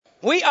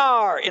We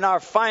are in our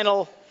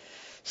final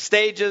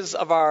stages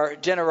of our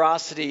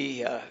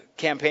generosity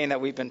campaign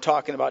that we've been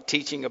talking about,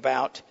 teaching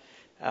about.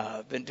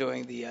 Been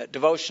doing the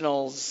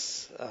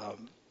devotionals,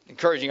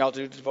 encouraging you all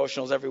to do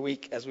devotionals every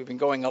week as we've been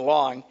going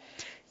along.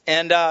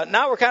 And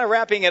now we're kind of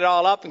wrapping it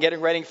all up and getting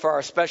ready for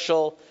our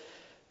special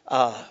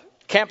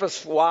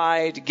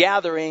campus-wide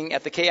gathering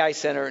at the KI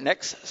Center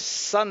next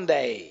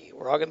Sunday.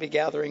 We're all going to be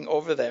gathering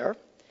over there.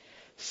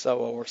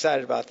 So we're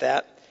excited about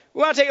that.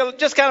 We want to take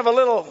just kind of a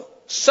little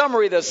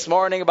summary this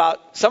morning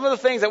about some of the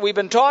things that we've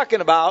been talking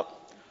about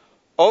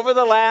over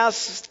the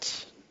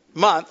last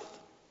month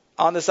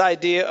on this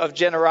idea of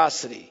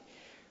generosity.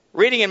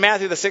 Reading in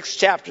Matthew the 6th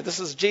chapter, this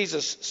is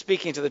Jesus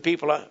speaking to the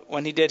people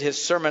when he did his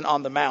Sermon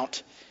on the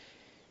Mount.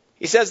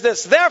 He says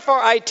this, "Therefore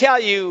I tell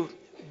you,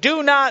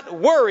 do not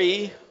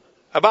worry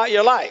about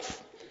your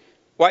life,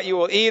 what you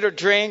will eat or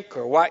drink,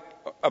 or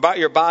about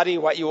your body,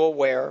 what you will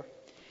wear.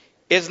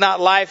 Is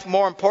not life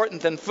more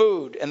important than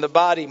food, and the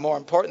body more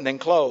important than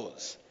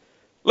clothes?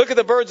 Look at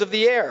the birds of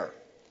the air.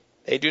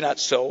 They do not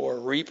sow or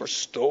reap or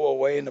stow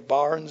away in the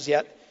barns,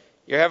 yet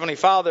your heavenly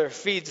Father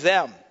feeds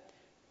them.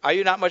 Are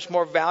you not much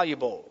more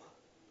valuable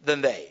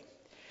than they?"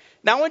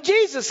 Now, when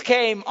Jesus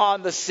came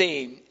on the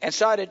scene and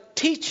started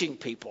teaching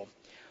people,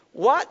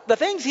 the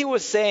things he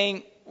was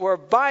saying were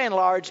by and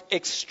large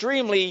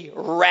extremely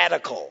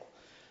radical.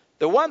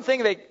 The one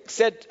thing they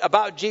said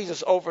about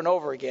Jesus over and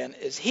over again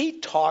is he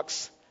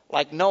talks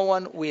like no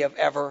one we have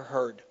ever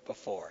heard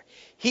before.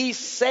 He's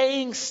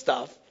saying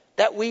stuff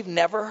that we've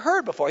never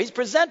heard before. He's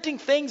presenting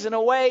things in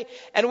a way,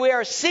 and we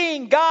are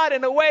seeing God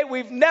in a way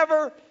we've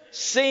never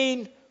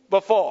seen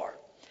before.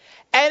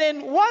 And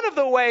in one of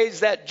the ways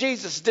that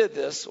Jesus did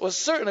this was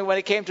certainly when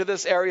it came to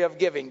this area of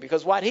giving,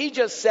 because what he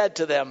just said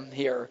to them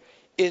here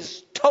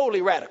is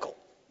totally radical.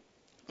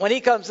 When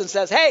he comes and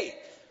says, hey,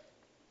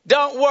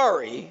 don't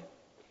worry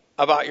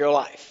about your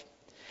life.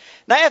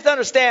 Now you have to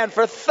understand,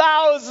 for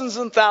thousands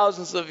and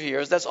thousands of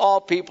years, that's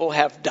all people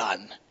have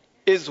done,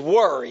 is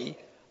worry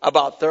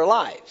about their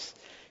lives.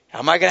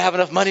 Am I going to have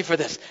enough money for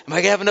this? Am I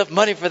going to have enough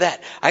money for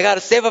that? I got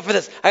to save up for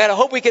this. I got to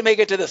hope we can make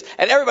it to this.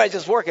 And everybody's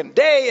just working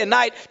day and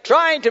night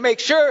trying to make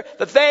sure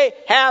that they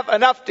have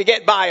enough to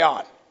get by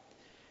on.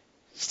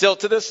 Still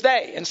to this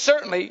day. And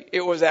certainly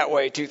it was that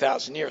way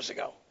 2,000 years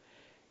ago.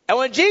 And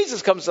when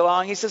Jesus comes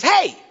along, he says,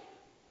 hey,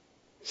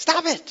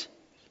 stop it.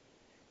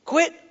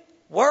 Quit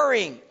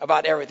worrying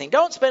about everything.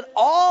 Don't spend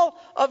all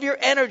of your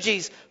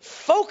energies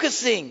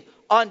focusing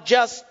on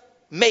just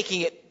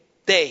making it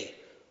day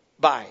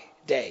by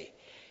day.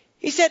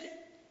 He said,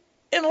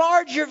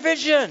 enlarge your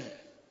vision.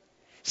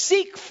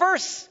 Seek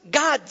first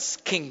God's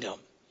kingdom.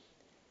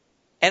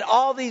 And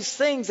all these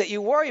things that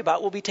you worry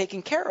about will be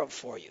taken care of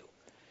for you.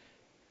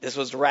 This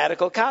was a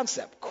radical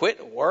concept.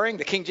 Quit worrying.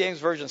 The King James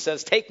Version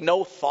says, take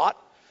no thought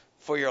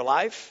for your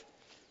life.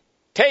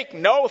 Take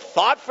no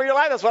thought for your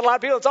life. That's what a lot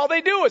of people, that's all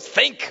they do is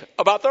think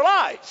about their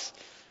lives.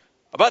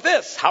 About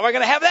this. How am I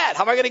going to have that?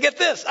 How am I going to get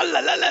this?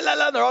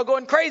 They're all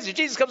going crazy.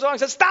 Jesus comes along and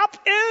says, stop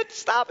it,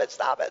 stop it,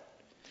 stop it.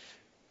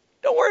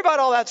 Don't worry about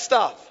all that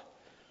stuff.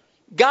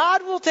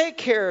 God will take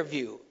care of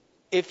you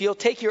if you'll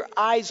take your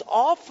eyes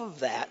off of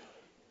that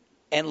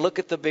and look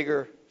at the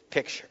bigger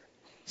picture.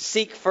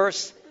 Seek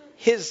first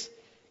his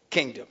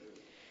kingdom.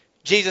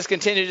 Jesus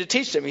continued to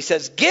teach them. He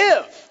says,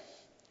 give,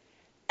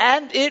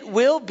 and it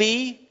will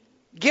be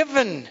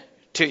given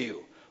to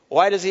you.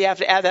 Why does he have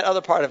to add that other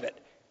part of it?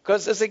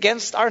 Because it's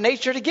against our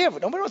nature to give.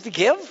 Nobody wants to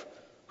give.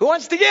 Who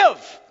wants to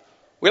give?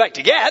 We like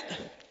to get.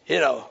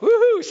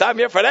 Woohoo, sign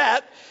me up for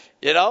that.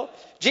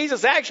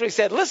 Jesus actually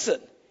said, listen,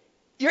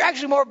 you're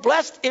actually more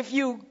blessed if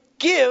you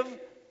give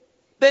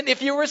than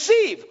if you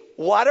receive.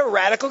 What a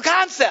radical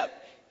concept.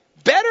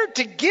 Better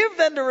to give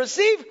than to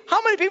receive.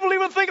 How many people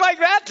even think like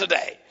that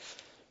today?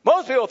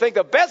 Most people think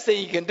the best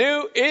thing you can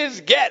do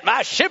is get.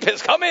 My ship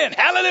has come in.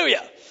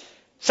 Hallelujah.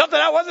 Something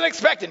I wasn't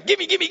expecting. Give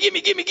me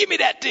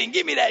that thing.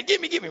 Give me that.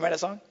 Give me. Remember that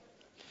song?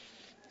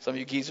 Some of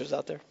you geezers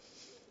out there.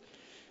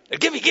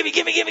 Give me.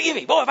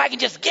 Boy, if I can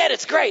just get it,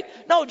 it's great.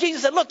 No,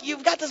 Jesus said, look,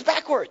 you've got this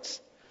backwards.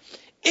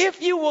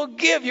 If you will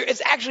give,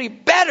 it's actually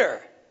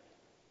better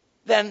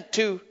than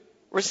to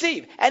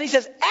receive. And he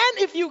says, and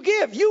if you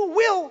give, you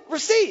will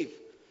receive.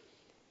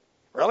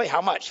 Really?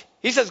 How much?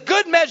 He says,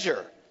 good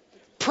measure,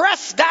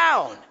 pressed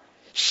down,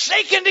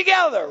 shaken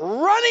together,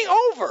 running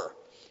over,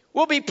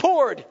 will be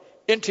poured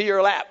into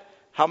your lap.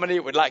 How many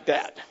would like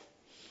that?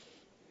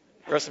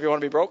 The rest of you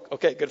want to be broke?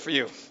 Okay, good for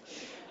you.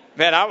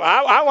 Man,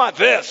 I want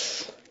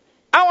this.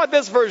 I want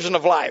this version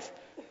of life.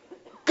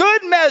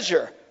 Good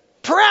measure,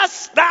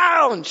 pressed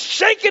down,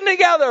 shaken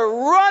together,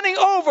 running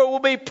over, will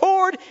be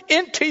poured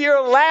into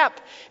your lap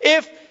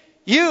if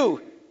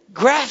you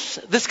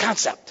grasp this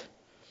concept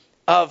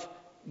of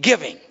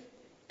giving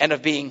and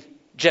of being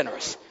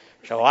generous.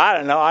 So I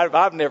don't know.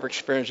 I've never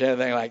experienced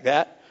anything like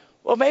that.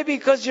 Well, maybe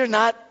because you're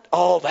not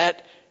all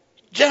that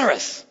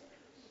generous.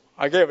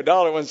 I gave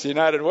 $1 once to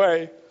United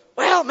Way.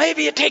 Well,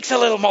 maybe it takes a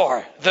little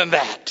more than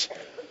that.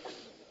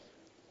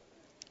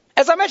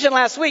 As I mentioned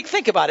last week,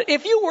 think about it.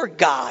 If you were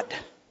God,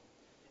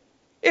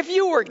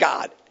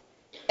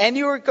 and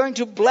you are going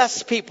to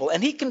bless people.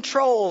 And he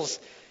controls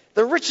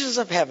the riches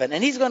of heaven,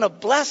 and he's going to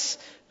bless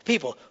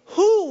people.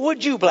 Who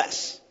would you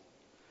bless?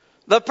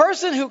 The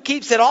person who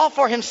keeps it all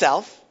for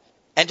himself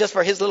and just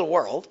for his little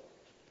world,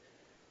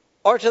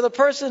 or to the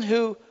person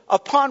who,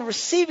 upon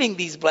receiving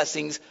these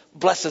blessings,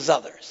 blesses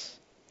others?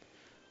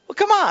 Well,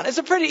 come on, it's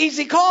a pretty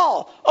easy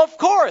call. Of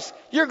course,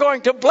 you're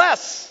going to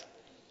bless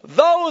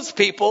those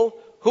people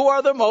who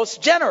are the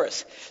most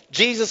generous.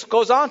 Jesus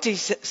goes on to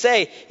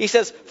say, he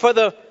says,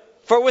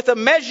 for with the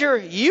measure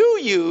you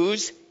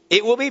use,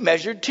 it will be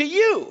measured to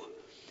you.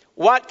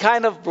 What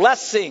kind of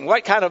blessing,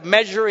 what kind of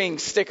measuring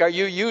stick are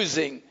you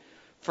using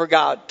for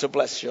God to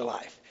bless your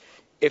life?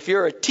 If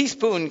you're a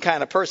teaspoon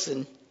kind of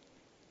person,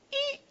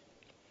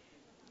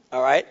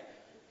 all right,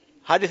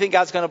 how do you think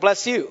God's going to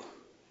bless you?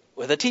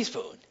 With a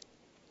teaspoon.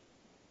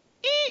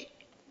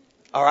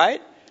 All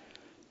right?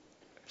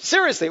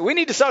 Seriously, we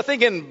need to start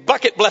thinking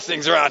bucket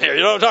blessings around here.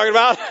 You know what I'm talking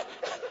about?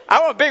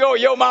 I want big old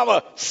yo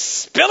mama,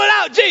 spill it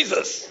out,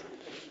 Jesus.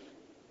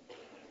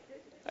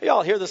 Are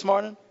y'all here this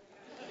morning?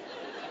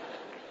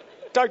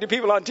 Talk to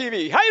people on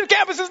TV. How your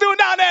campuses doing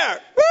down there?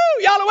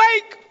 Woo, y'all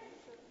awake?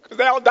 Because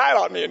they all died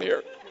on me in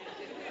here.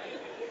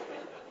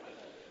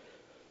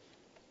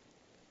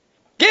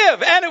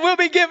 Give, and it will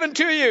be given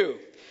to you.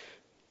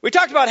 We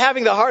talked about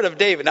having the heart of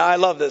David. Now, I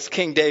love this.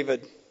 King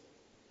David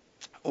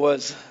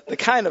was the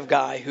kind of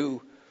guy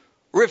who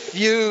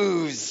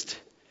refused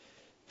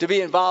to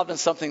be involved in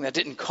something that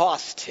didn't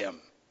cost him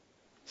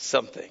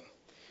something.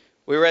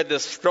 We read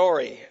this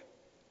story.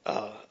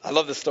 I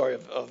love the story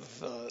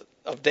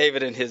of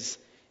David and his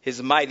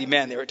mighty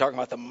men. They were talking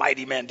about the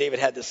mighty men. David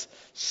had this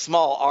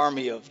small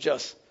army of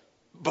just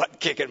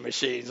butt-kicking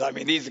machines. I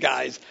mean, these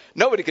guys,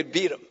 nobody could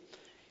beat them.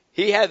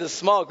 He had this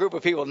small group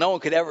of people no one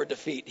could ever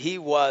defeat. He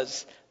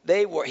was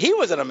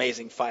an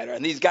amazing fighter,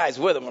 and these guys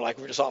with him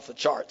were just off the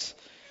charts.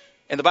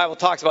 And the Bible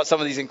talks about some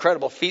of these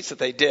incredible feats that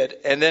they did.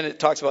 And then it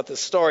talks about this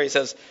story. It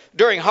says,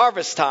 during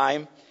harvest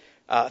time,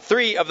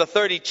 3 of the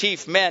 30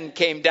 chief men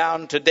came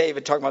down to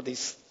David, talking about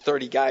these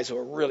 30 guys who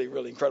are really,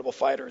 really incredible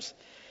fighters,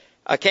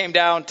 came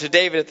down to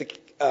David at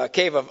the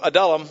cave of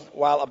Adullam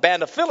while a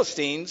band of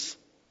Philistines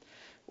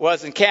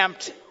was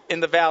encamped in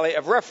the valley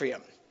of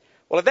Rephaim.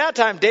 Well, at that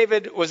time,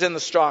 David was in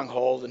the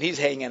stronghold, and he's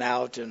hanging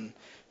out, and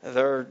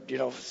they're,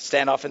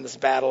 stand off in this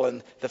battle,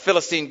 and the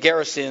Philistine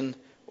garrison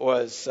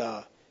was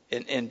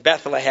in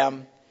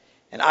Bethlehem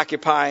and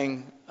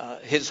occupying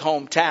his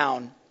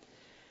hometown.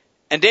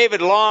 And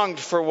David longed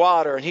for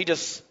water, and he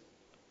just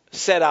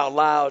said out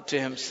loud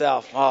to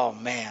himself, oh,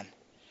 man,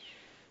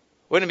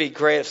 wouldn't it be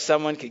great if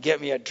someone could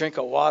get me a drink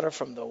of water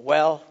from the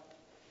well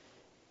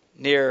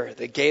near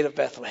the gate of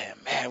Bethlehem?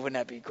 Man, wouldn't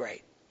that be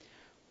great?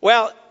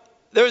 Well,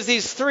 there's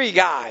these 3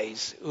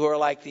 guys who are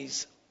like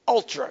these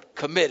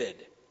ultra-committed,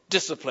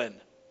 disciplined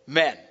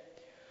men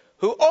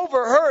who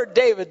overheard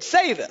David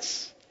say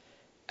this.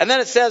 And then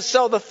it says,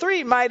 so the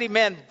 3 mighty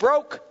men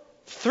broke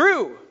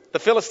through the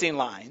Philistine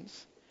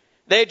lines.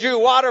 They drew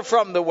water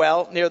from the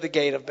well near the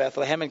gate of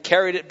Bethlehem and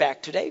carried it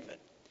back to David.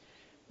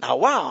 Now,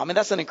 wow,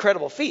 that's an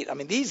incredible feat.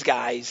 These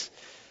guys,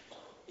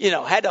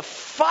 had to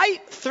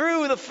fight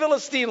through the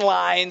Philistine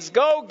lines,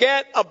 go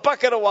get a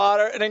bucket of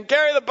water, and then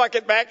carry the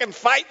bucket back and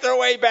fight their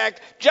way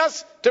back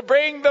just to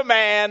bring the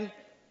man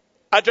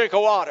a drink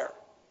of water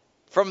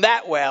from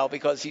that well,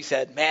 because he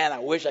said, man, I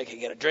wish I could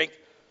get a drink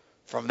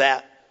from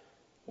that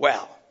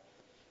well.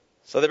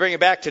 So they bring it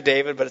back to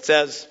David, but it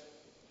says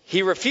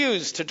he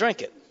refused to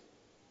drink it.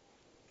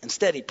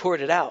 Instead, he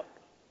poured it out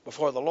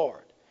before the Lord.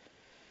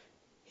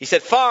 He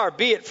said, far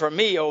be it from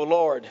me, O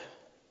Lord,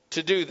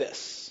 to do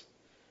this.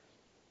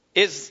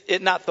 Is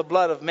it not the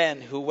blood of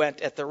men who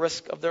went at the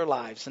risk of their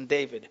lives? And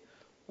David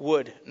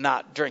would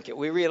not drink it.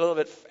 We read a little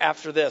bit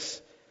after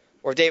this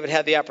where David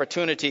had the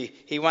opportunity.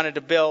 He wanted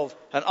to build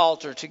an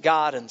altar to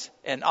God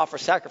and offer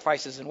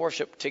sacrifices and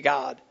worship to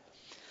God.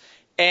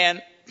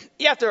 And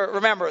you have to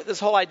remember this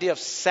whole idea of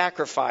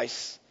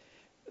sacrifice.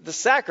 The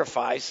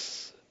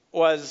sacrifice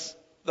was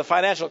the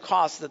financial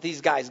cost that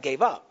these guys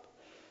gave up.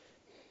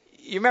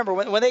 You remember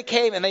when they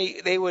came and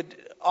they would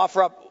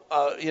offer up,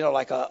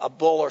 like a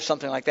bull or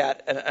something like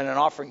that and an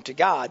offering to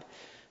God.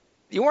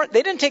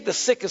 They didn't take the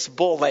sickest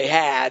bull they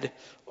had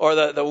or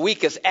the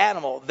weakest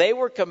animal. They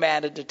were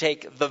commanded to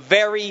take the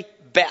very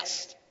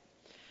best.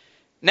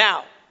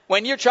 Now,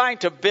 when you're trying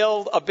to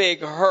build a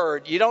big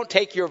herd, you don't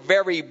take your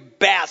very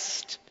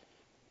best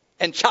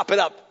and chop it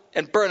up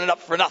and burn it up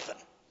for nothing.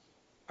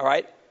 All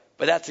right?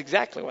 But that's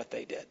exactly what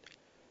they did.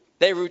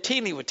 They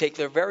routinely would take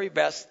their very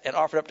best and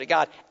offer it up to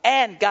God.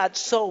 And God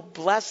so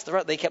blessed the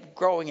rest. They kept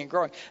growing and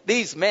growing.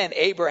 These men,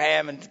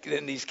 Abraham and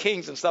these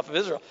kings and stuff of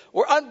Israel,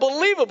 were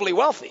unbelievably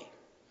wealthy.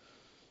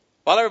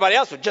 While everybody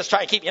else would just try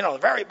to keep, the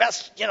very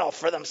best,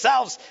 for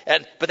themselves.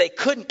 But they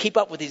couldn't keep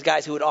up with these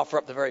guys who would offer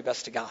up the very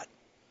best to God.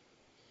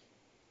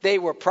 They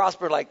were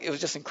prospered like it was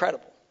just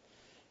incredible.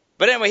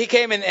 But anyway, he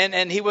came in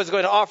and he was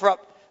going to offer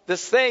up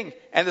this thing.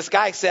 And this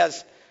guy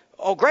says,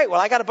 oh, great. Well,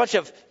 I got a bunch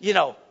of,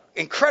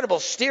 incredible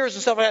steers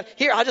and stuff like that.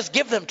 Here, I'll just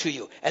give them to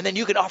you. And then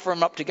you can offer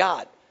them up to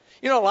God.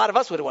 A lot of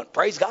us would have went,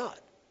 praise God.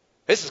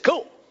 This is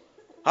cool.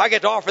 I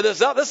get to offer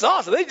this up. This is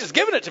awesome. They just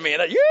given it to me.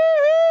 And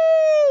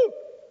yoo-hoo!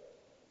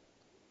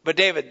 But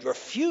David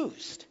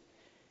refused.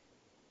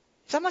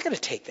 He said, I'm not going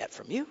to take that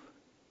from you.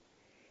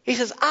 He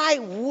says, I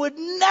would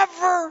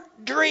never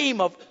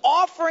dream of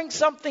offering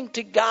something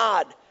to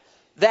God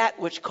that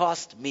which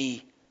cost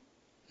me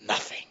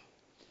nothing.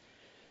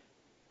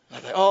 And I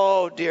thought,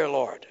 oh, dear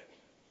Lord,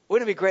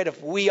 wouldn't it be great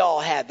if we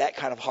all had that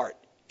kind of heart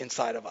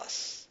inside of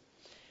us?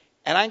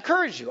 And I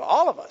encourage you,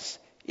 all of us,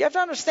 you have to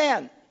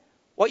understand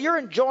what you're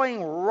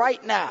enjoying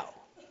right now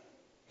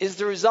is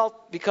the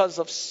result because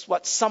of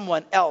what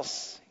someone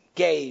else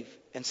gave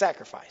and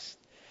sacrificed.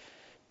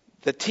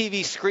 The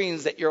TV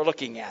screens that you're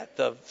looking at,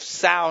 the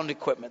sound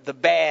equipment, the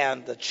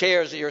band, the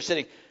chairs that you're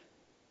sitting,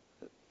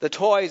 the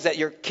toys that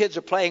your kids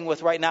are playing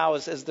with right now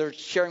as they're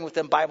sharing with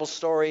them Bible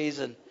stories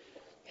and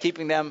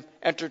keeping them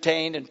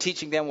entertained and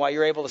teaching them while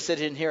you're able to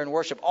sit in here and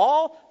worship.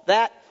 All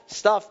that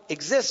stuff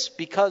exists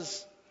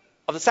because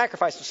of the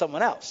sacrifice of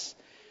someone else.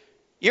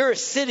 You're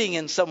sitting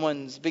in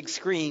someone's big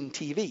screen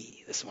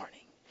TV this morning.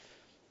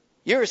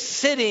 You're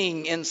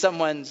sitting in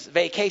someone's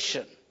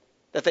vacation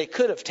that they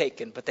could have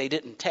taken, but they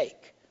didn't take.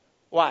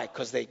 Why?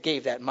 Because they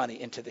gave that money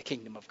into the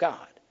kingdom of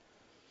God.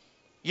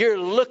 You're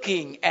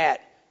looking at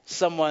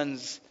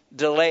someone's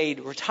delayed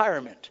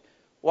retirement.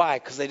 Why?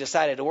 Because they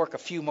decided to work a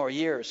few more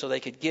years so they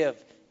could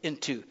give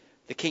into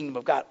the kingdom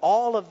of God.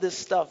 All of this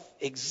stuff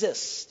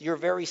exists. Your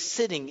very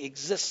sitting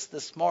exists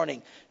this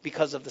morning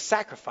because of the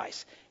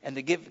sacrifice and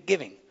the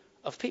giving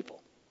of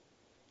people.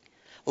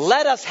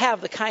 Let us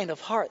have the kind of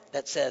heart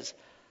that says,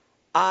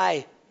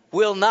 I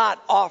will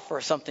not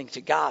offer something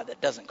to God that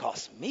doesn't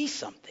cost me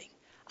something.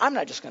 I'm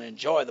not just going to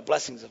enjoy the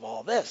blessings of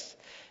all this.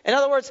 In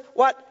other words,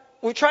 what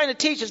we're trying to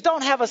teach is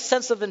don't have a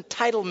sense of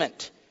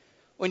entitlement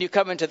when you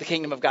come into the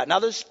kingdom of God. Now,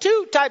 there's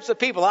two types of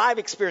people I've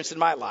experienced in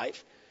my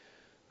life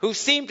who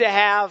seem to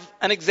have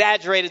an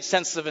exaggerated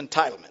sense of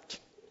entitlement.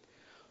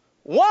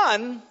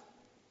 One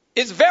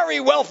is very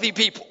wealthy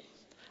people.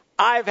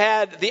 I've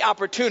had the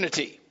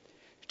opportunity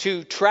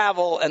to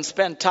travel and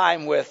spend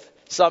time with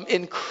some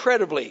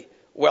incredibly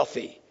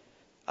wealthy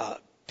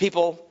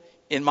people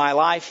in my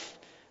life,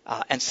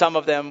 and some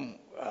of them,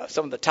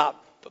 some of the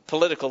top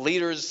political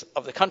leaders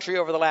of the country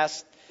over the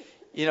last,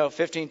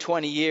 15,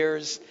 20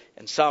 years,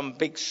 and some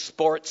big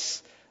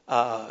sports,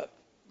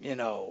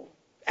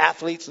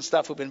 athletes and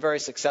stuff who've been very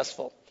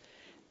successful.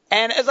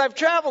 And as I've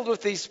traveled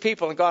with these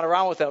people and gone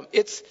around with them,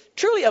 it's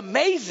truly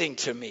amazing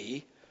to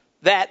me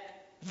that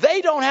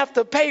they don't have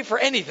to pay for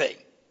anything.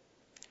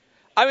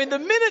 I mean, the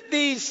minute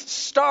these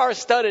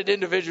star-studded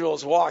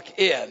individuals walk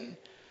in,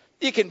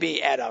 it can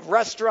be at a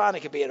restaurant,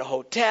 it can be at a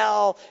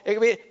hotel, it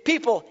can be,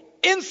 people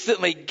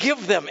instantly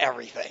give them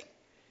everything.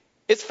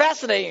 It's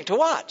fascinating to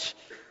watch.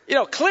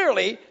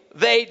 Clearly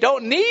they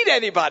don't need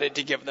anybody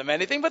to give them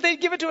anything, but they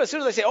give it to us as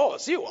soon as they say, oh,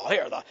 it's you. Well,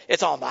 here,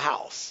 it's on the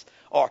house.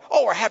 Or,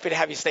 oh, we're happy to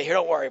have you stay here.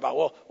 Don't worry about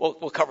it.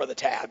 We'll cover the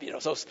tab.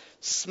 So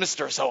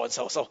Mr.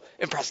 So-and-so, so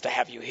impressed to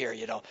have you here,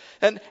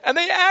 And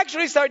they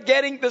actually start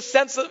getting the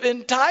sense of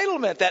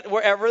entitlement that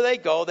wherever they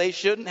go, they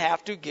shouldn't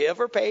have to give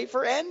or pay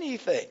for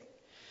anything.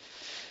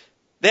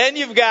 Then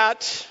you've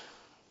got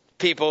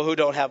people who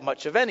don't have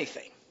much of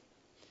anything.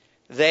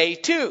 They,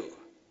 too,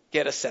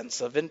 get a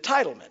sense of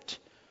entitlement.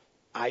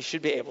 I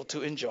should be able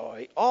to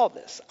enjoy all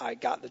this.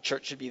 The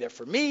church should be there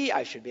for me.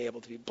 I should be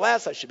able to be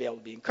blessed. I should be able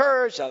to be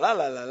encouraged. La, la,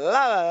 la, la,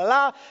 la,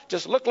 la.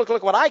 Just look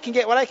what I can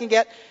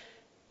get.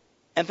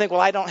 And think, well,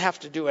 I don't have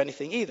to do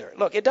anything either.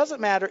 Look, it doesn't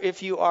matter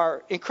if you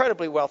are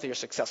incredibly wealthy or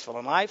successful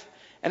in life.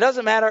 It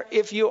doesn't matter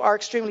if you are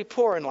extremely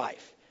poor in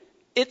life.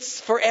 It's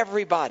for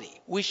everybody.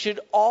 We should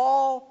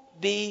all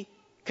be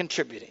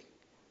contributing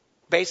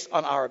based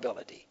on our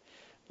ability.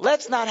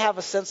 Let's not have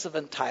a sense of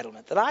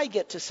entitlement that I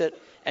get to sit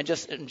and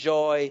just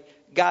enjoy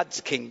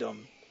God's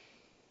kingdom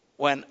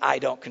when I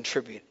don't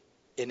contribute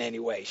in any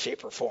way,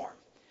 shape, or form.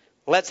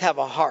 Let's have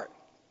a heart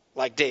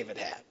like David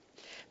had.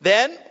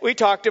 Then we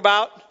talked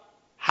about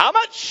how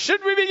much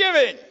should we be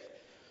giving?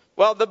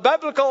 Well, the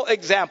biblical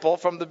example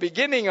from the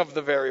beginning of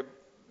the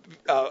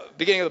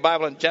beginning of the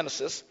Bible in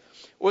Genesis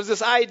was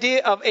this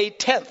idea of a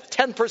tenth,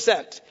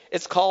 10%.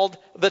 It's called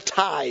the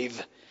tithe.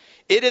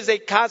 It is a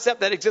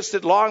concept that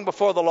existed long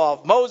before the law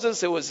of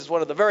Moses. It was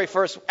one of the very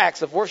first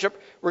acts of worship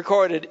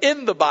recorded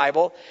in the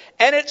Bible.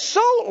 And it's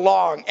so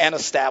long and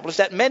established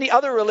that many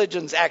other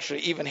religions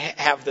actually even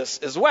have this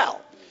as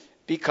well,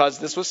 because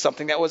this was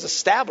something that was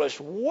established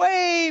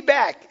way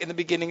back in the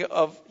beginning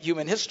of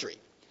human history.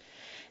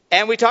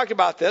 And we talked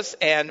about this,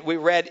 and we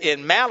read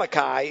in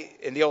Malachi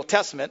in the Old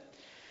Testament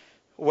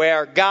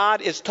where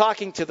God is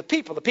talking to the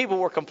people. The people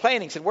were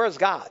complaining, said, where's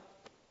God?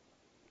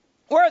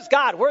 Where's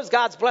God? Where's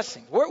God's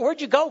blessing?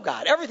 Where'd you go,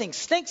 God? Everything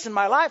stinks in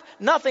my life.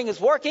 Nothing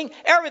is working.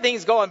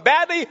 Everything's going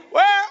badly.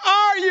 Where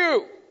are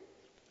you?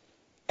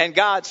 And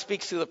God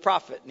speaks to the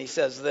prophet, and he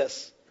says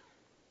this,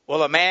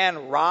 will a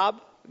man rob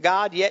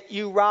God, yet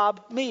you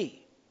rob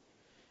me?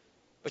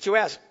 But you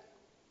ask,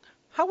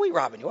 how are we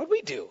robbing you? What did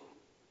we do?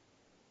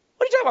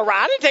 What are you talking about,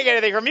 Rob? I didn't take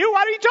anything from you.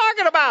 What are you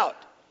talking about?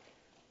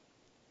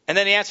 And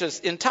then he answers,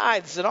 in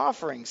tithes and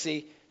offerings.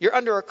 See, You're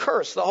under a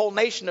curse, the whole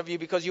nation of you,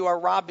 because you are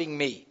robbing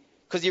me,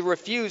 because you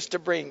refuse to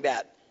bring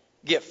that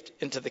gift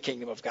into the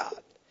kingdom of God.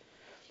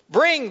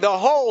 Bring the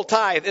whole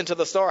tithe into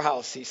the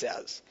storehouse, he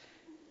says,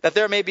 that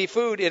there may be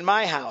food in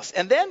my house.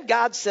 And then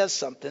God says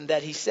something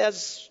that he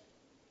says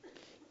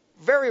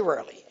very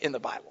rarely in the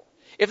Bible.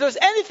 If there's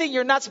anything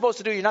you're not supposed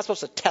to do, you're not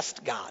supposed to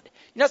test God.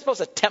 You're not supposed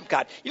to tempt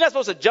God. You're not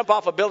supposed to jump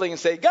off a building and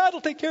say, God will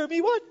take care of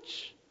me,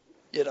 watch.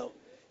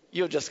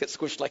 You'll just get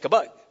squished like a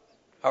bug.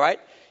 All right?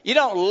 You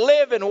don't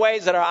live in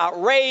ways that are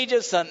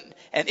outrageous and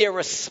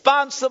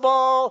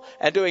irresponsible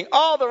and doing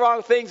all the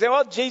wrong things. And,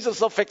 well,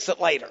 Jesus will fix it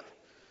later.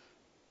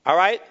 All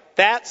right?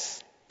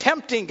 That's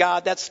tempting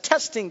God. That's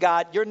testing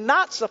God. You're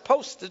not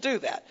supposed to do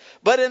that.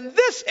 But in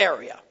this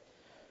area,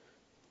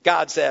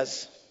 God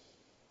says,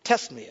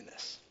 test me in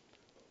this.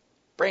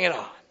 Bring it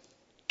on.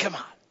 Come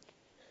on.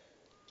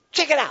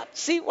 Check it out.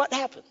 See what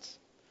happens.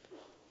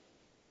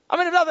 I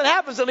mean, if nothing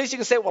happens, at least you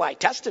can say, well, I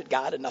tested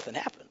God and nothing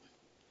happened.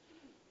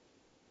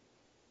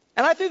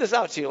 And I threw this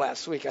out to you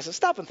last week. I said,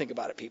 stop and think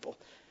about it, people.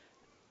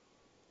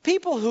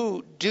 People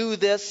who do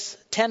this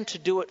tend to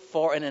do it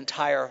for an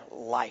entire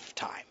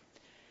lifetime.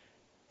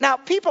 Now,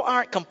 people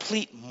aren't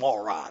complete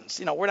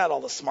morons. We're not all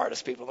the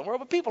smartest people in the world,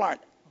 but people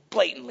aren't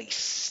blatantly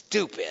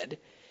stupid.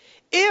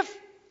 If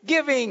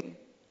giving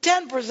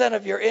 10%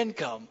 of your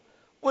income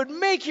would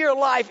make your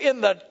life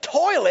in the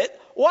toilet,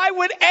 why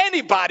would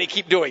anybody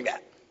keep doing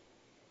that?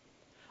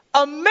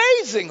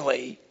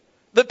 Amazingly,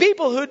 the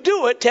people who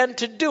do it tend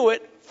to do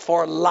it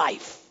for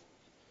life.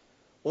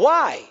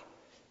 Why?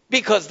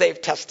 Because they've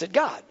tested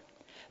God.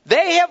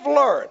 They have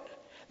learned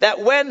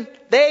that when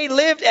they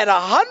lived at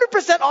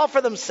 100% off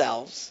for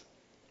themselves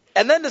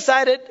and then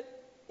decided,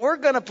 we're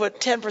going to put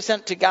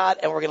 10% to God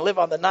and we're going to live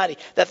on the 90%,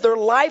 that their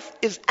life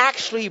is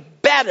actually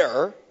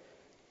better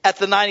at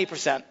the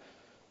 90%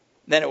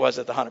 than it was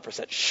at the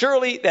 100%.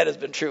 Surely that has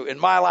been true in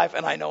my life,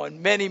 and I know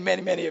in many,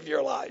 many, many of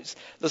your lives.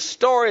 The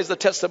stories, the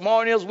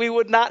testimonials, we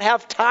would not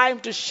have time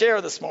to share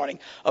this morning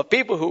of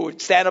people who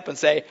would stand up and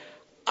say,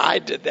 I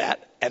did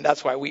that, and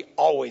that's why we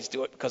always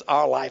do it, because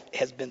our life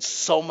has been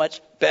so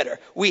much better.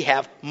 We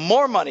have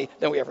more money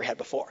than we ever had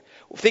before.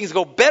 Things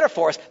go better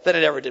for us than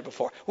it ever did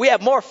before. We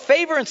have more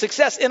favor and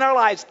success in our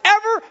lives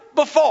ever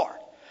before.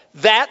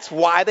 That's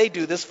why they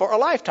do this for a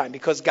lifetime,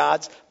 because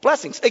God's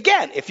blessings.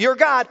 Again, if you're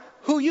God,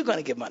 who are you going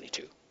to give money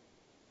to?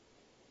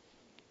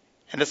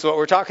 And this is what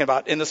we're talking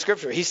about in the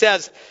scripture. He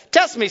says,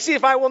 test me, see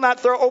if I will not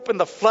throw open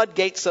the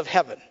floodgates of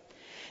heaven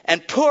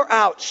and pour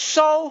out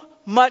so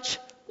much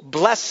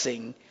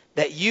blessing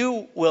that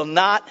you will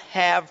not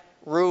have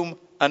room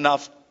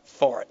enough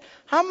for it.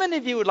 How many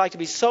of you would like to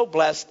be so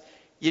blessed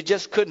you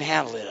just couldn't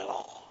handle it at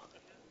all?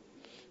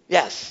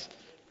 Yes,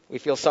 we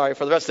feel sorry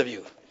for the rest of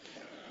you.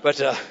 But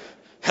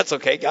that's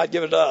okay. God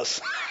give it to us.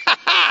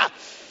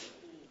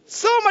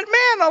 So much,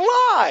 man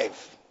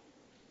alive.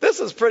 This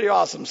is pretty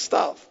awesome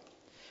stuff.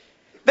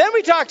 Then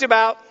we talked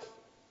about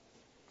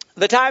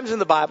the times in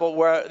the Bible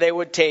where they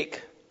would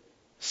take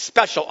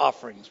special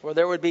offerings, where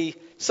there would be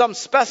some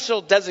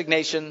special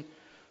designation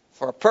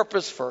for a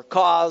purpose, for a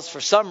cause,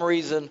 for some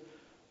reason,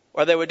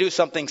 where they would do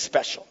something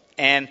special.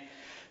 And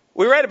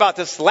we read about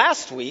this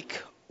last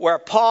week, where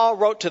Paul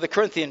wrote to the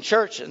Corinthian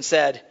church and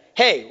said,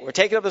 hey, we're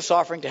taking up this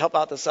offering to help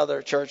out this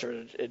other church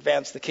or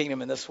advance the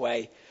kingdom in this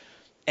way.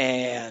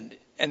 And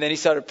then he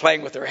started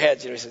playing with their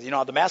heads. He says,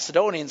 the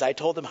Macedonians, I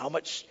told them how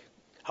much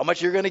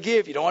you're going to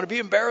give. You don't want to be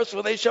embarrassed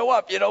when they show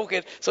up,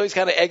 So he's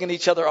kind of egging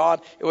each other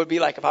on. It would be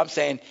like if I'm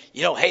saying,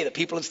 hey, the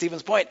people in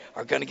Stevens Point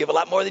are going to give a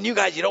lot more than you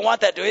guys. You don't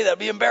want that, do you? That'd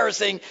be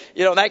embarrassing.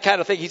 That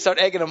kind of thing. He'd start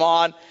egging them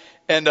on.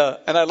 And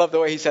I love the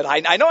way he said,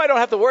 I know I don't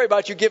have to worry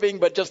about you giving,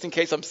 but just in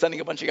case, I'm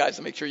sending a bunch of guys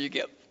to make sure you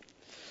give.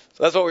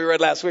 So that's what we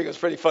read last week. It was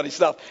pretty funny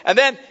stuff. And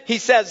then he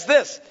says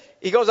this.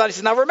 He goes on, he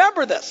says, now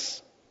remember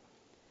this.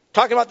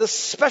 Talking about this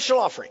special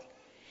offering.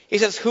 He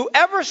says,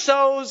 whoever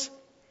sows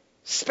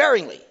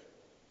sparingly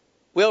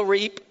will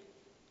reap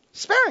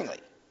sparingly.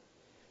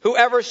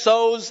 Whoever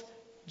sows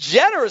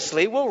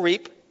generously will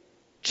reap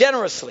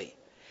generously.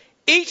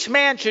 Each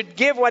man should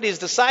give what he's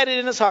decided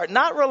in his heart,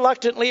 not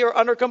reluctantly or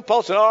under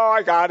compulsion. Oh,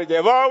 I got to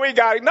give. Oh, we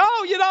got to.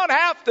 No, you don't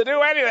have to do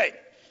anything.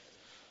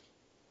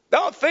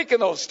 Don't think in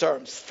those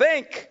terms.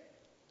 Think,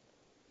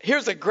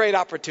 here's a great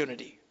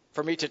opportunity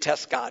for me to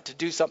test God, to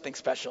do something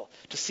special,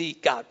 to see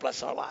God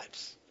bless our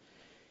lives.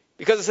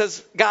 Because it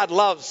says God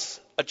loves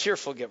a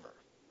cheerful giver.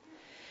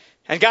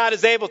 And God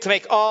is able to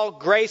make all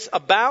grace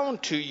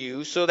abound to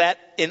you so that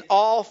in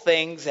all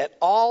things, at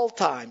all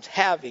times,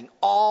 having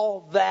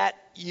all that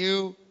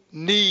you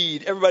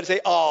need. Everybody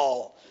say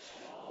all.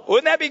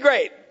 Wouldn't that be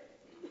great?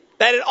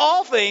 That in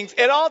all things,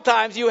 at all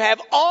times, you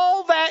have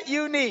all that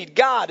you need.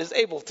 God is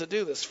able to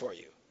do this for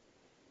you.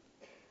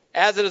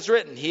 As it is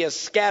written, he has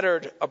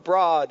scattered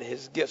abroad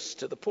his gifts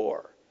to the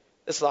poor.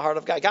 This is the heart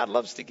of God. God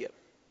loves to give.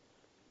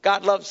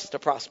 God loves to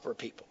prosper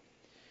people.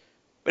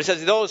 But it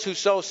says, those who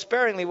sow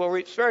sparingly will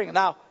reap sparingly.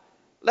 Now,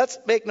 let's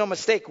make no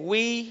mistake.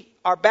 We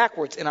are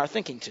backwards in our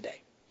thinking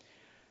today.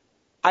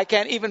 I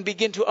can't even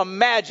begin to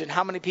imagine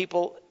how many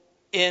people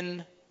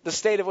in the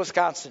state of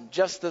Wisconsin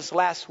just this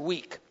last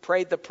week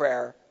prayed the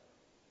prayer,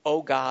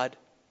 "Oh God,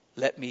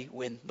 let me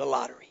win the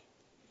lottery."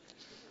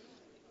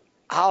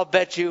 I'll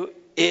bet you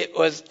it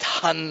was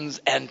tons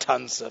and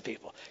tons of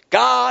people.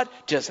 "God,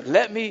 just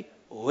let me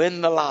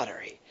win the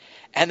lottery."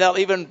 And they'll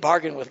even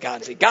bargain with God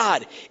and say,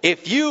 "God,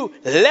 if you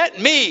let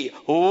me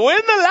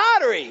win the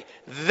lottery,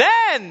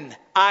 then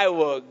I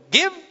will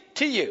give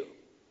to you.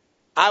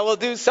 I will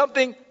do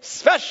something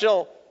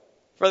special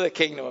for the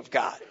kingdom of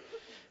God."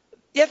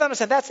 You have to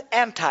understand, that's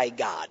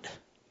anti-God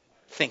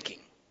thinking.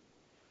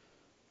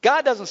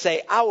 God doesn't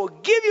say, "I will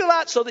give you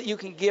lots so that you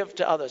can give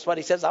to others." What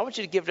he says, "I want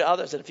you to give to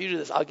others, and if you do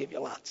this, I'll give you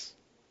lots."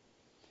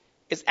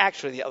 It's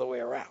actually the other way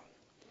around.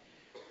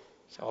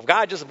 So if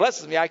God just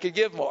blesses me, I could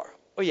give more.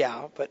 Well,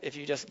 yeah, but if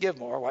you just give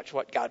more, watch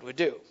what God would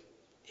do.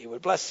 He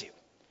would bless you.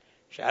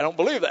 See, I don't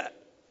believe that.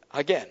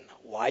 Again,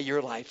 why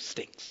your life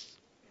stinks.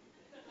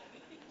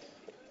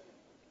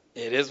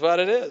 It is what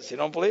it is. You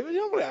don't believe it? You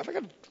don't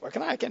believe it. What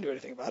can I? I can't do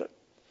anything about it.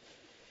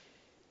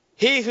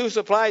 He who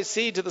supplies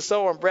seed to the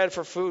sower and bread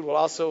for food will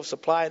also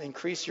supply and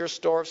increase your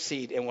store of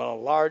seed and will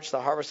enlarge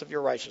the harvest of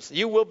your righteousness.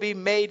 You will be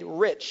made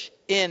rich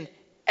in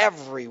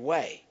every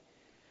way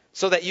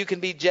so that you can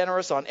be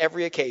generous on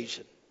every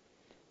occasion.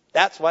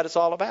 That's what it's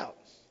all about.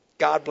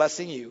 God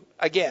blessing you.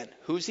 Again,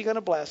 who's he going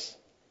to bless?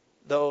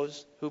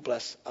 Those who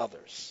bless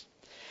others.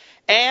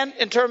 And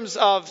in terms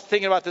of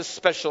thinking about this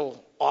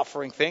special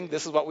offering thing,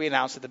 this is what we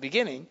announced at the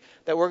beginning,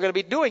 that we're going to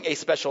be doing a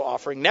special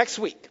offering next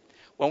week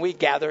when we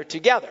gather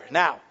together.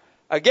 Now,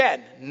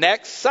 again,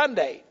 next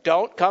Sunday,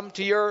 don't come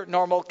to your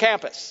normal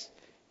campus.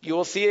 You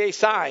will see a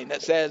sign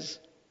that says,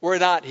 "We're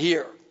not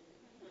here."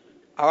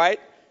 All right?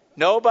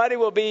 Nobody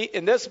will be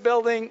in this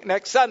building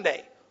next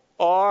Sunday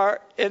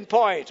or in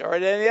Point or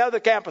at any other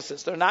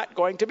campuses. They're not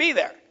going to be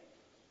there.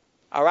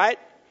 All right?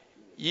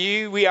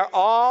 We are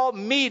all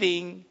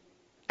meeting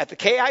at the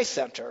KI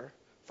Center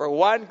for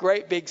one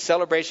great big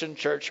celebration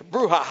church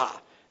brouhaha.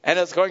 And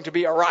it's going to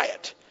be a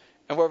riot.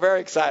 And we're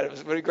very excited.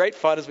 It's going to be great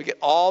fun as we get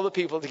all the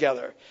people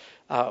together.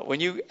 When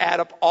you add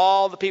up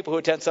all the people who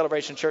attend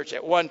Celebration Church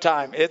at one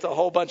time, it's a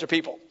whole bunch of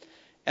people.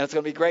 And it's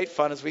going to be great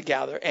fun as we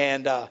gather.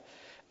 And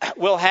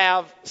we'll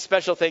have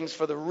special things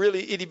for the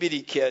really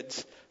itty-bitty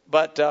kids.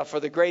 But for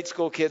the grade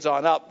school kids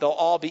on up, they'll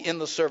all be in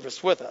the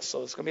service with us. So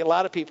there's going to be a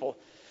lot of people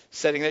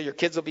sitting there. Your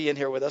kids will be in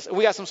here with us. And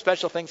we got some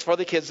special things for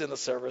the kids in the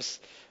service.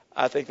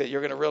 I think that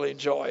you're going to really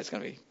enjoy. It's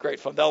going to be great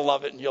fun. They'll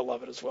love it, and you'll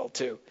love it as well,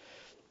 too.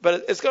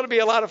 But it's going to be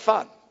a lot of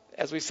fun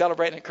as we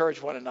celebrate and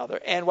encourage one another.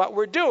 And what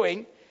we're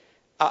doing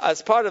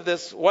as part of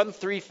this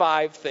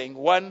 1-3-5 thing,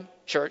 one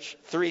church,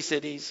 3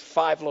 cities,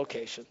 5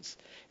 locations,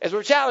 is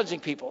we're challenging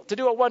people to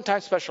do a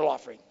one-time special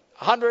offering,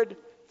 $100,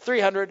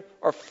 $300,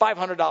 or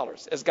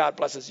 $500 as God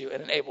blesses you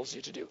and enables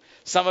you to do.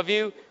 Some of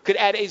you could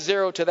add a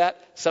 0 to that.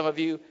 Some of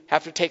you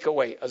have to take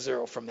away a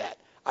 0 from that.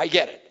 I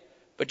get it.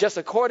 But just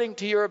according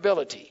to your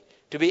ability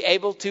to be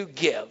able to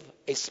give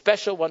a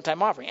special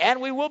one-time offering. And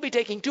we will be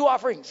taking 2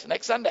 offerings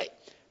next Sunday.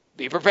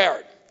 Be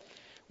prepared.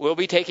 We'll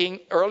be taking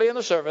early in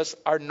the service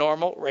our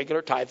normal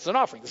regular tithes and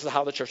offering. This is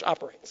how the church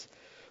operates.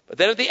 But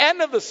then at the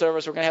end of the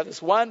service, we're going to have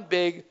this one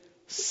big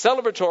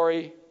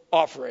celebratory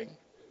offering.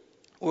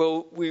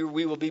 We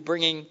will be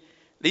bringing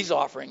these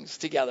offerings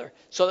together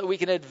so that we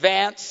can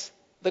advance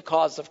the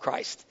cause of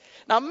Christ.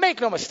 Now,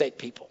 make no mistake,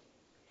 people.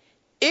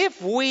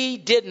 If we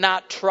did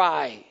not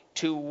try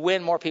to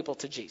win more people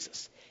to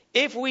Jesus,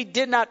 if we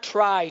did not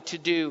try to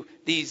do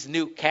these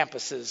new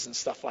campuses and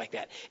stuff like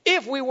that,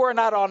 if we were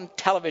not on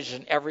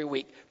television every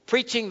week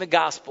preaching the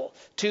gospel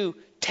to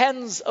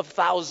tens of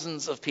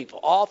thousands of people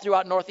all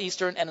throughout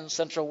northeastern and in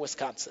central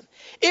Wisconsin,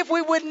 if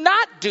we would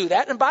not do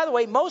that, and by the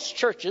way, most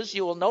churches,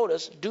 you will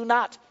notice, do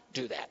not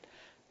do that.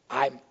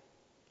 I'm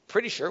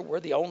pretty sure we're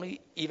the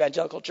only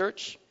evangelical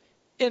church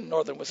in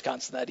northern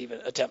Wisconsin that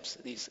even attempts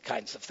these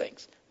kinds of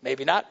things.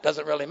 Maybe not,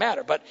 doesn't really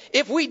matter. But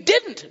if we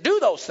didn't do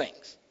those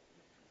things,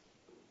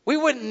 we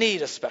wouldn't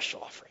need a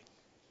special offering.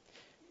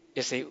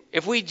 You see,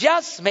 if we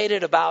just made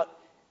it about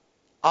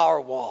our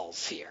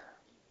walls here,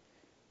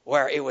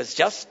 where it was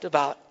just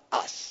about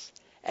us,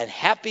 and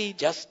happy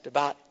just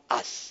about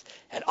us,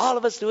 and all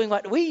of us doing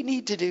what we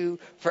need to do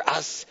for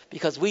us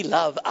because we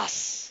love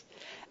us,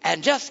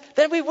 and just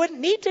then we wouldn't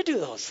need to do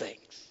those things.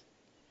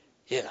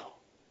 You know,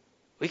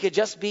 we could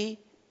just be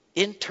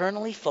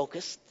internally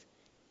focused,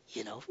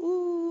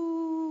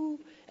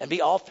 and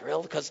be all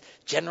thrilled because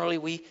generally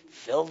we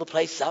fill the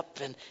place up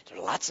and there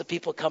are lots of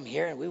people come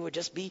here and we would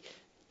just be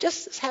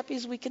just as happy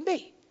as we can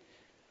be.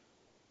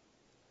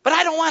 But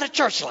I don't want a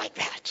church like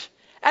that.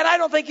 And I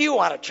don't think you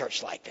want a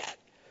church like that.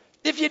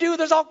 If you do,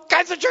 there's all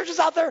kinds of churches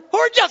out there who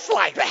are just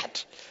like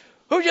that,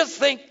 who just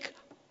think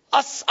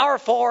us are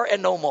for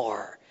and no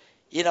more.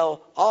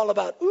 All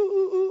about,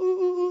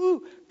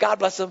 God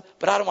bless them,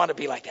 but I don't want to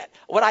be like that.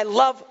 What I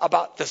love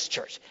about this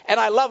church, and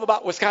I love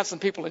about Wisconsin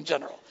people in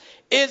general,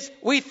 is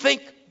we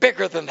think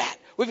bigger than that.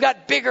 We've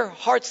got bigger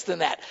hearts than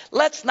that.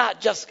 Let's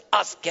not just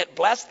us get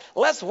blessed.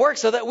 Let's work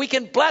so that we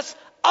can bless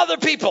other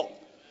people.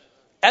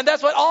 And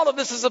that's what all of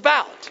this is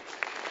about.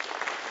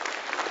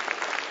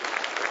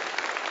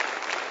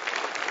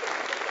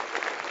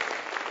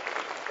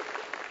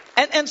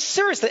 And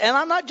seriously, and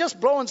I'm not just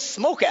blowing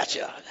smoke at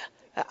you.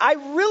 I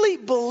really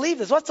believe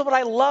this. What's what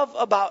I love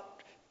about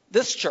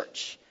this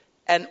church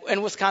and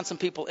Wisconsin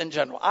people in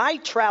general. I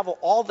travel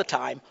all the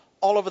time,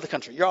 all over the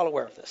country. You're all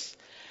aware of this.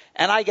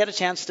 And I get a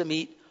chance to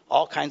meet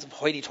all kinds of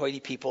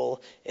hoity-toity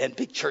people in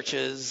big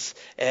churches.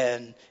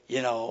 And,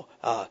 now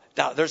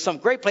there's some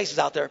great places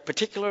out there,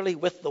 particularly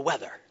with the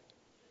weather.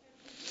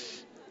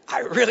 I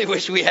really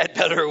wish we had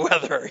better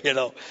weather,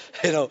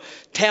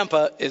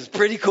 Tampa is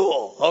pretty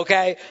cool,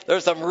 okay?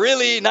 There's some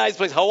really nice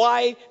places.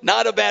 Hawaii,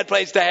 not a bad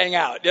place to hang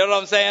out. You know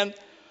what I'm saying?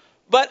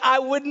 But I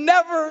would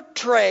never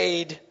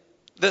trade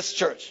this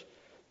church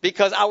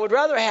because I would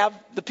rather have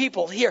the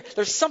people here.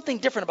 There's something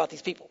different about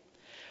these people.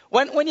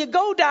 When you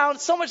go down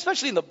so much,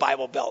 especially in the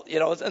Bible Belt,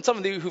 and some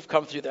of you who've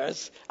come through there,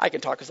 I can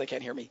talk because they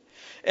can't hear me.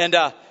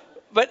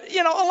 But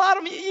a lot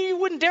of them, you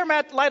wouldn't dare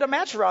light a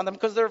match around them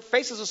because their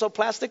faces are so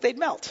plastic they'd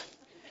melt.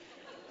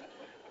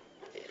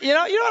 You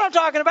know what I'm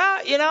talking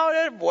about?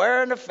 They're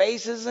wearing the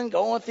faces and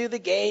going through the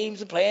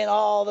games and playing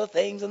all the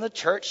things in the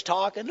church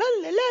talk and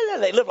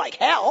they live like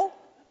hell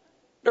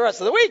the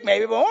rest of the week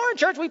maybe. But when we're in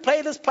church, we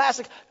play this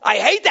plastic. I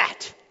hate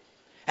that.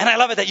 And I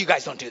love it that you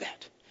guys don't do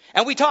that.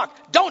 And we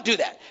talk, don't do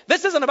that.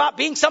 This isn't about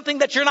being something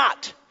that you're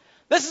not.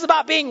 This is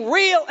about being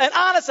real and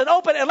honest and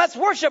open, and let's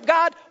worship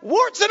God,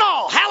 warts and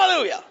all.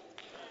 Hallelujah.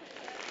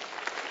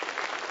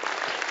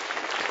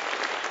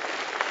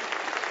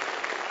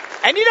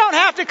 And you don't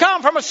have to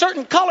come from a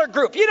certain color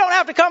group. You don't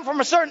have to come from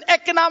a certain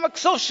economic,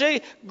 social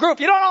group.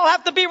 You don't all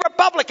have to be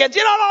Republicans.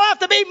 You don't all have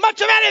to be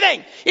much of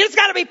anything. You just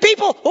got to be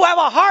people who have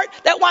a heart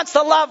that wants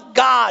to love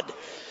God.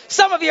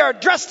 Some of you are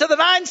dressed to the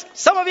nines.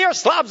 Some of you are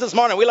slobs this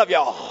morning. We love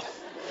y'all.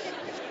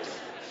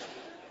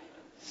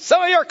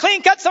 Some of you are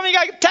clean cut. Some of you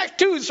got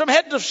tattoos from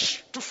head to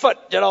foot,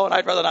 and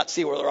I'd rather not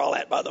see where they're all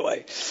at, by the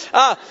way.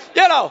 I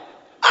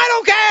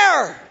don't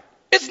care.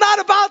 It's not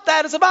about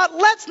that. It's about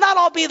let's not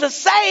all be the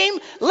same.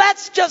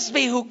 Let's just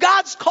be who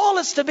God's called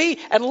us to be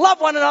and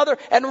love one another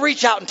and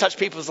reach out and touch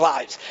people's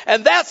lives.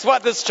 And that's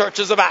what this church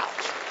is about.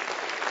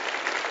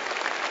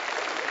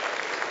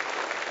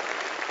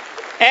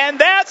 And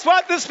that's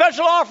what this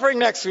special offering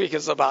next week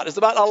is about. It's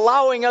about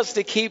allowing us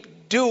to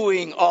keep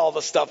doing all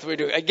the stuff we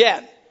do.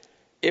 Again,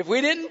 if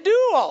we didn't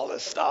do all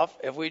this stuff,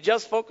 if we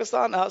just focused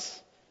on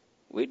us,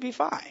 we'd be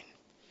fine.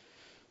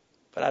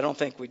 But I don't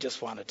think we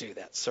just want to do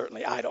that.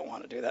 Certainly I don't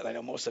want to do that. I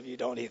know most of you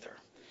don't either.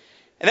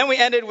 And then we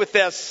ended with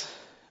this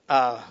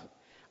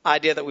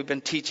idea that we've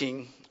been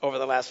teaching over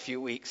the last few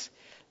weeks.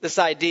 This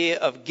idea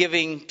of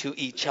giving to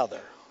each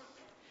other.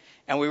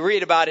 And we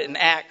read about it in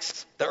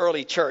Acts, the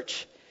early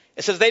church.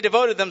 It says they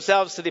devoted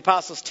themselves to the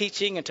apostles'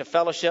 teaching and to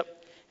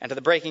fellowship and to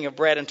the breaking of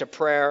bread and to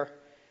prayer.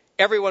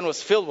 Everyone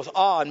was filled with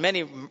awe and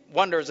many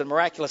wonders and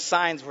miraculous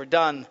signs were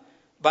done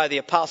by the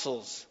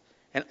apostles.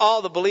 And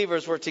all the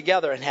believers were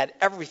together and had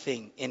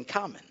everything in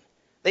common.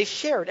 They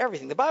shared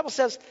everything. The Bible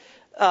says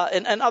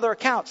in other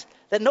accounts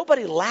that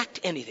nobody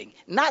lacked anything.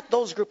 Not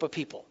those group of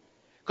people.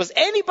 Because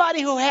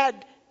anybody who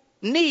had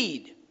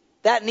need,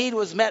 that need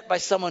was met by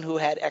someone who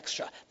had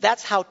extra.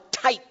 That's how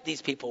tight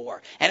these people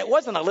were. And it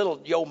wasn't a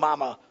little yo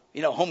mama,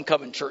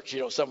 homecoming church,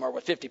 somewhere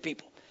with 50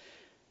 people.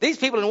 These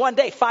people in one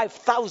day,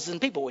 5,000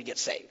 people would get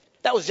saved.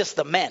 That was just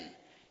the men.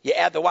 You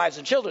add the wives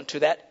and children to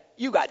that,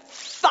 you got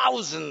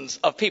thousands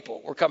of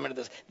people were coming to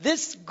this.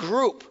 This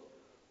group,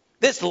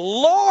 this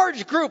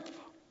large group,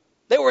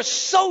 they were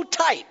so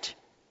tight.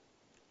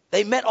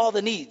 They met all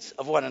the needs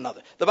of one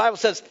another. The Bible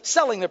says,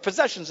 selling their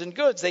possessions and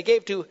goods they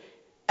gave to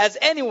as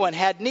anyone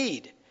had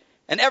need.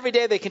 And every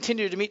day they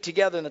continued to meet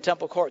together in the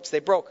temple courts. They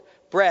broke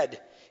bread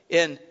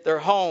in their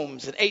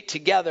homes and ate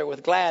together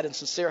with glad and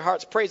sincere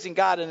hearts, praising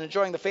God and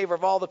enjoying the favor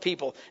of all the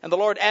people. And the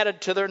Lord added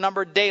to their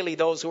number daily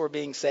those who were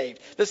being saved.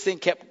 This thing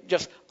kept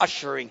just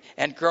ushering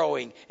and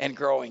growing and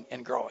growing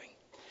and growing.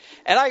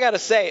 And I got to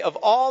say, of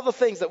all the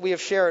things that we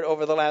have shared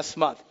over the last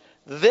month,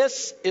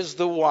 this is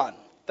the one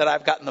that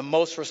I've gotten the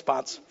most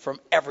response from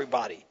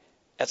everybody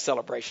at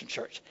Celebration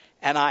Church.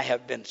 And I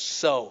have been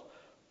so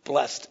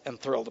blessed and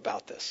thrilled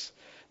about this.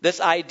 This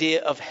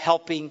idea of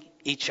helping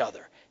each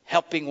other.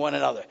 Helping one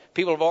another.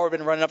 People have already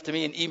been running up to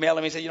me and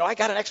emailing me and saying, I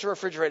got an extra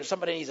refrigerator.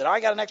 Somebody needs it. Or I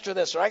got an extra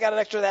this. Or I got an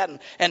extra that.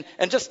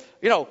 And just,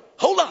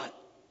 hold on.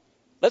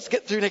 Let's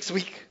get through next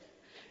week.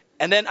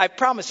 And then I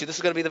promise you, this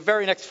is going to be the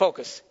very next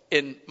focus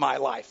in my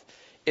life,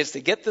 is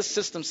to get this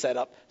system set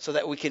up so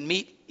that we can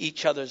meet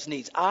each other's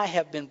needs. I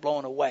have been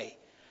blown away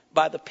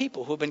by the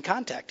people who have been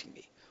contacting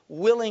me,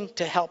 willing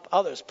to help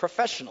others,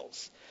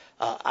 professionals.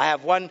 I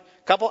have one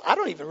couple. I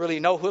don't even really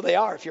know who they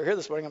are. If you're here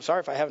this morning, I'm sorry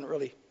if I haven't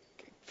really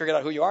figured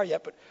out who you are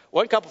yet, but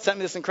one couple sent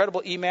me this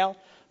incredible email.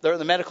 They're in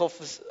the medical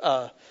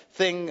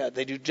thing.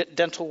 They do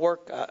dental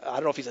work. I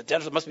don't know if he's a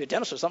dentist. It must be a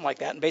dentist or something like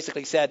that. And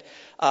basically said,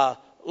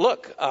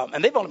 look,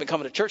 and they've only been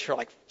coming to church here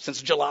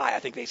since July, I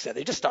think they said.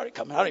 They just started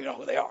coming. I don't even know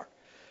who they are.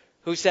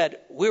 Who said,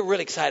 we're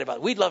really excited about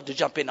it. We'd love to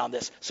jump in on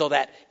this so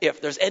that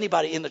if there's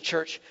anybody in the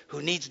church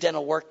who needs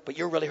dental work, but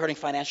you're really hurting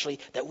financially,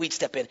 that we'd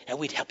step in and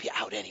we'd help you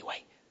out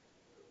anyway.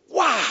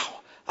 Wow.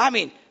 I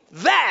mean,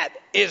 that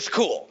is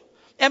cool.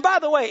 And by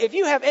the way, if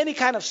you have any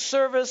kind of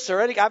service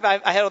or any,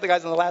 I had other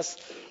guys in the last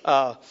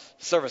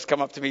service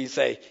come up to me and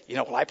say,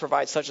 well, I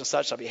provide such and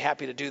such. I'll be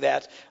happy to do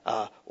that.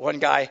 One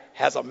guy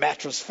has a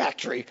mattress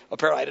factory.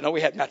 Apparently, I didn't know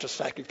we had mattress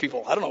factory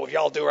people. I don't know what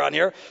y'all do around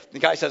here. The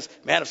guy says,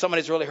 man, if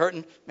somebody's really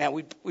hurting, man,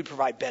 we'd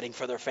provide bedding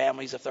for their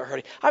families if they're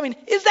hurting. I mean,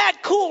 is that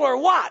cool or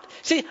what?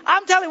 See,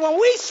 I'm telling you, when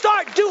we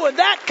start doing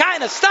that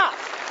kind of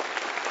stuff,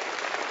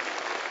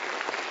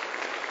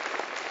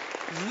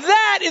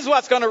 that is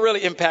what's going to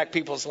really impact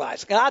people's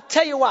lives. And I'll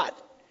tell you what,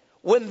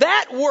 when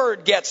that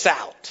word gets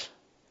out,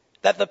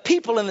 that the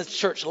people in this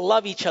church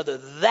love each other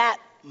that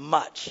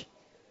much,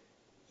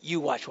 you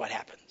watch what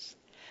happens.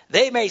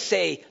 They may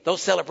say,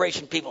 those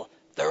celebration people,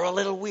 they're a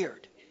little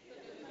weird.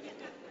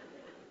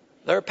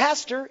 Their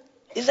pastor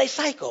is a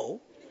psycho,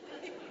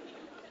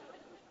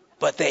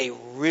 but they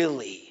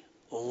really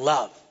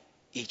love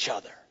each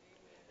other.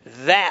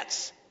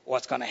 That's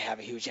what's going to have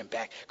a huge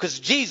impact. Because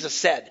Jesus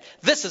said,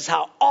 this is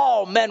how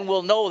all men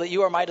will know that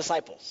you are my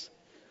disciples.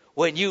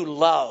 When you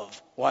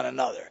love one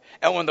another.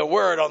 And when the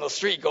word on the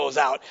street goes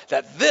out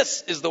that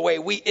this is the way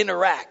we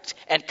interact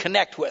and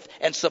connect with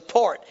and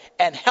support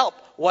and help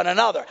one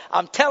another.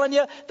 I'm telling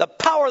you, the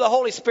power of the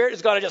Holy Spirit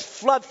is going to just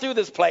flood through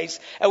this place.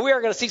 And we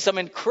are going to see some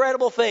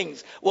incredible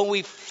things when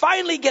we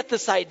finally get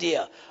this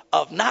idea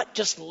of not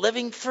just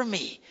living for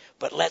me,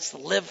 but let's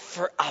live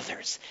for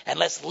others. And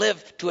let's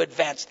live to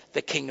advance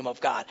the kingdom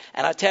of God.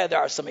 And I tell you, there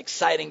are some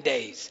exciting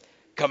days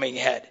coming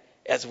ahead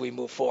as we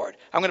move forward.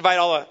 I'm going to invite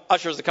all the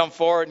ushers to come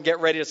forward and get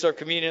ready to serve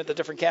communion at the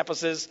different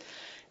campuses,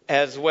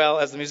 as well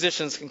as the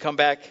musicians can come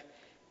back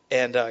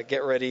and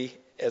get ready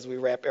as we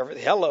wrap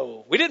everything.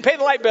 Hello. We didn't pay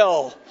the light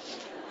bill.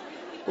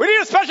 We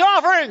need a special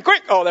offering.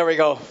 Quick. Oh, there we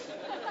go.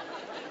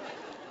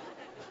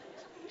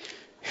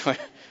 Want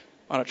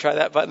to try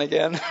that button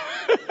again?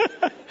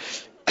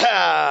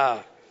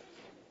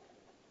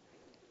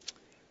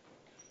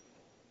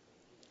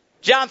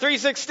 John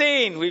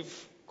 3:16.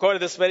 We've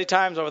quoted this many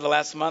times over the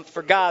last month.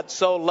 For God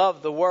so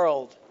loved the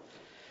world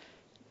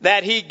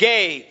that he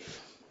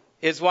gave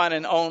his one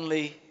and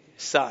only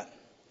Son.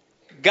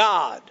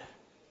 God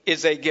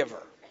is a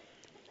giver.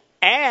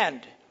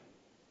 And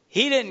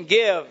he didn't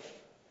give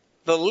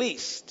the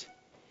least.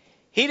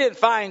 He didn't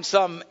find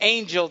some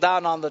angel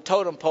down on the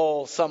totem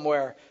pole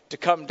somewhere to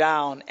come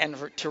down and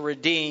to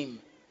redeem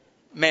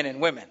men and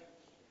women.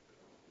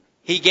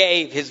 He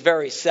gave his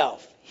very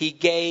self. He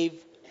gave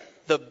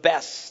the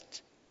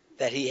best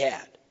that he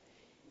had.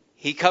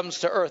 He comes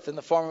to earth in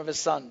the form of his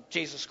Son,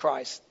 Jesus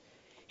Christ.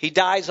 He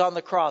dies on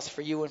the cross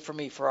for you and for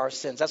me, for our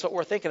sins. That's what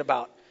we're thinking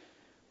about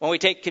when we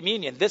take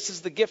communion. This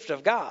is the gift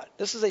of God.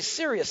 This is a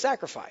serious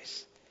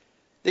sacrifice.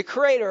 The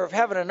creator of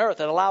heaven and earth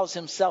that allows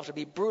himself to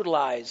be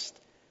brutalized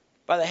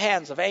by the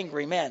hands of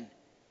angry men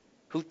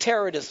who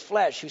tear at his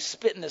flesh, who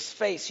spit in his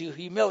face, who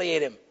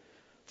humiliate him,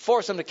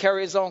 force him to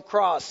carry his own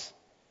cross.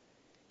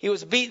 He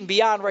was beaten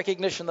beyond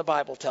recognition, the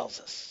Bible tells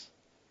us.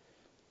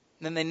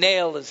 And then they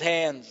nailed his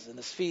hands and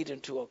his feet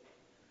into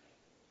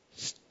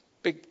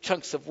big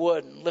chunks of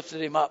wood and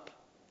lifted him up.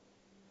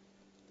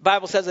 The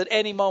Bible says at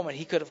any moment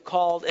he could have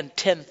called and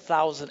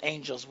 10,000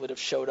 angels would have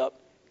showed up,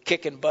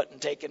 kicking butt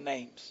and taking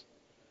names.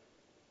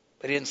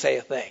 But he didn't say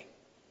a thing.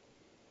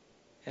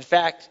 In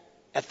fact,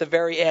 at the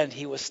very end,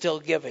 he was still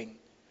giving.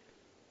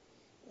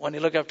 When he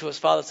looked up to his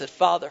Father and said,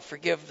 Father,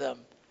 forgive them.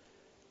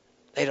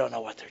 They don't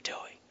know what they're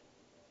doing.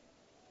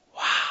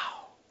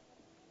 Wow.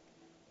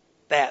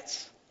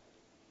 That's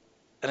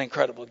an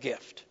incredible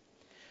gift.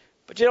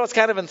 But you know what's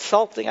kind of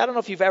insulting? I don't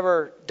know if you've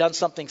ever done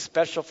something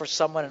special for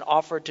someone and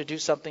offered to do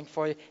something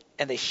for you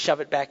and they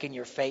shove it back in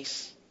your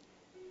face.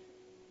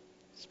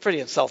 It's pretty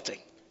insulting.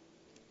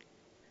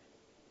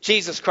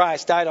 Jesus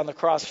Christ died on the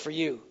cross for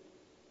you,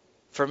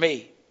 for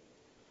me.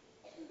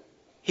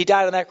 He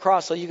died on that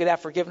cross so you could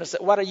have forgiveness.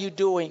 What are you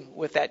doing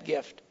with that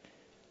gift?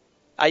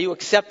 Are you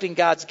accepting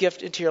God's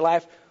gift into your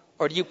life,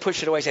 or do you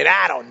push it away and say,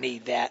 I don't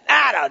need that.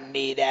 I don't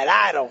need that.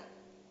 I don't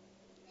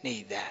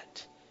need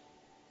that.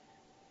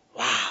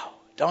 Wow.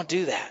 Don't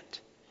do that.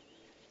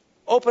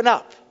 Open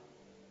up.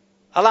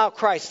 Allow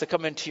Christ to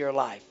come into your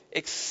life.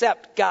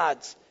 Accept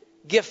God's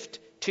gift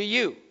to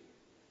you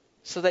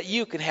so that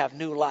you can have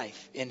new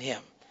life in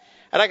him.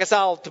 I'd like us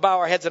all to bow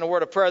our heads in a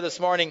word of prayer this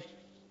morning.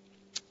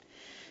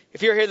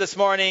 If you're here this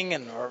morning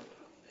or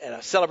at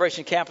a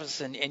celebration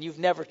campus and you've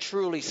never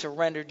truly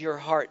surrendered your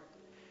heart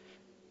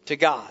to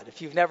God,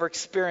 if you've never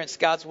experienced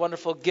God's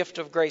wonderful gift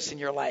of grace in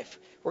your life,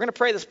 we're going to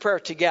pray this prayer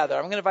together.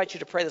 I'm going to invite you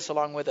to pray this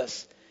along with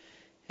us.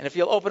 And if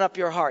you'll open up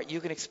your heart, you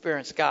can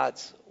experience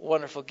God's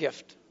wonderful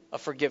gift of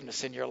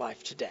forgiveness in your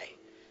life today.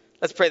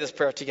 Let's pray this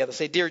prayer together.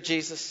 Say, Dear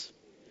Jesus,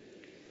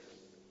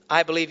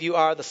 I believe you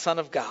are the Son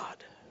of God,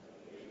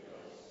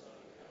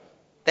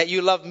 that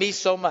you love me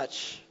so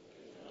much.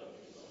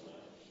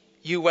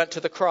 You went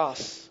to the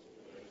cross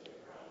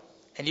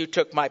and you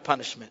took my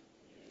punishment.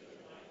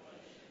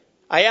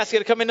 I ask you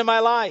to come into my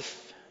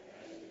life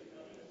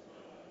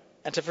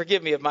and to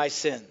forgive me of my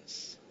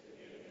sins.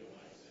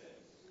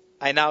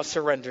 I now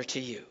surrender to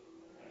you.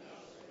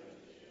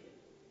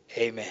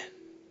 Amen.